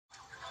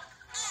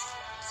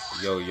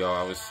Yo, y'all,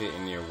 I was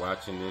sitting there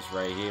watching this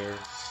right here,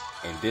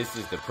 and this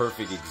is the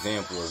perfect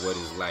example of what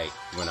it's like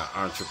when an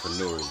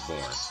entrepreneur is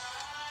born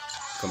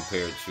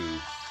compared to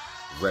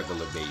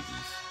regular babies.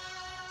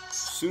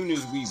 Soon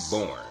as we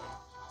born,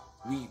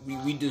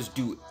 we just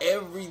do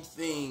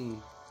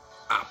everything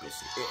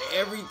opposite.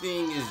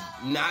 Everything is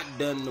not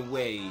done the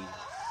way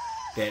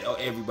that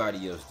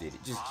everybody else did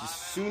it. Just as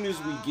soon as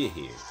we get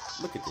here,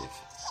 look at this.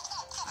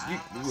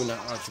 When an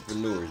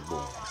entrepreneur is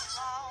born.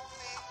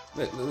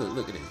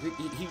 Look at this.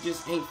 He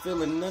just ain't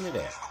feeling none of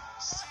that.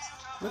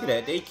 Look at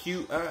that. They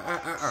cute.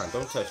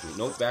 Don't touch me.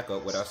 Nope, back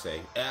up what I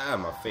say.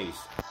 My face.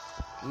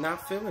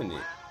 Not feeling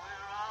it.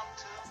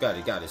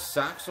 Got his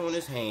socks on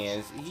his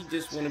hands. He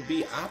just want to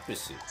be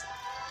opposite.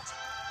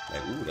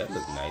 Like, ooh, that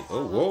look nice.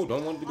 Oh, whoa,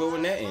 don't want to go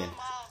in that end.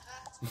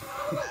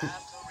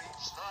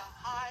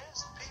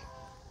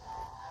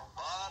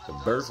 The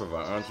birth of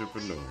an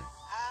entrepreneur.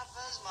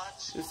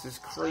 This is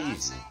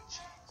crazy.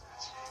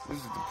 This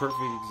is the perfect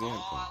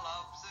example.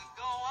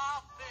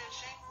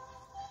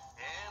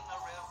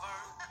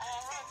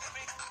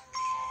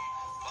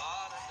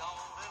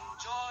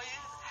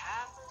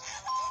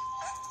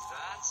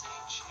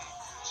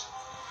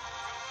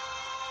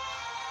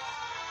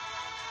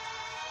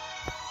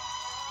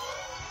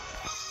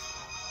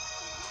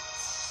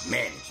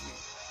 Managing.